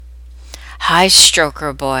Hi,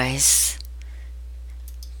 Stroker Boys.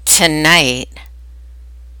 Tonight,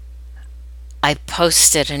 I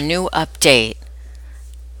posted a new update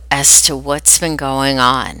as to what's been going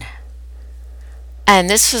on. And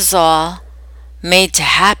this was all made to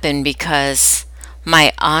happen because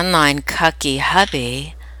my online cucky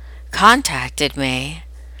hubby contacted me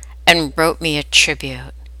and wrote me a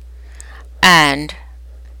tribute. And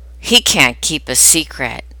he can't keep a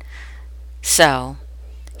secret. So,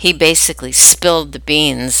 he basically spilled the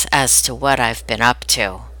beans as to what I've been up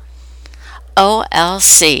to.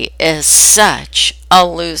 OLC is such a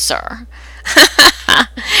loser.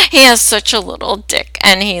 He has such a little dick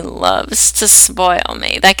and he loves to spoil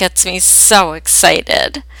me. That gets me so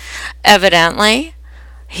excited. Evidently,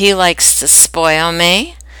 he likes to spoil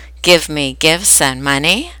me, give me gifts and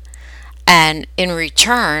money, and in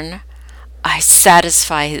return, I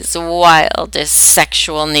satisfy his wildest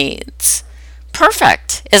sexual needs.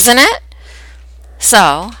 Perfect, isn't it?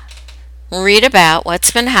 So, read about what's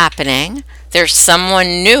been happening. There's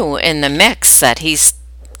someone new in the mix that he's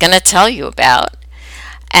going to tell you about.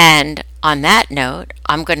 And on that note,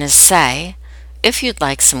 I'm going to say if you'd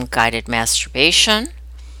like some guided masturbation,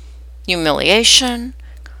 humiliation,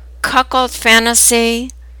 cuckold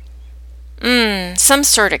fantasy, some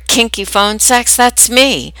sort of kinky phone sex, that's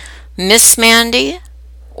me, Miss Mandy,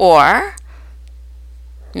 or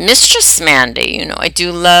Mistress Mandy. You know, I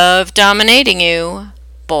do love dominating you,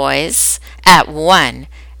 boys, at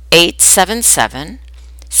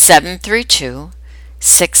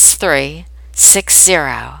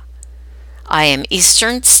 1-877-732-6360. I am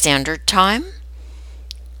Eastern Standard Time.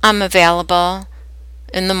 I'm available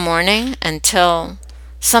in the morning until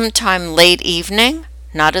sometime late evening.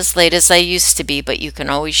 Not as late as I used to be, but you can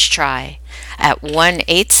always try at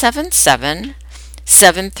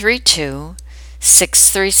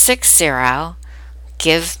 1-877-732-6360.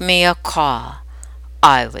 Give me a call.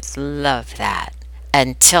 I would love that.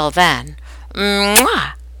 Until then,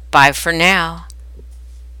 mwah, bye for now.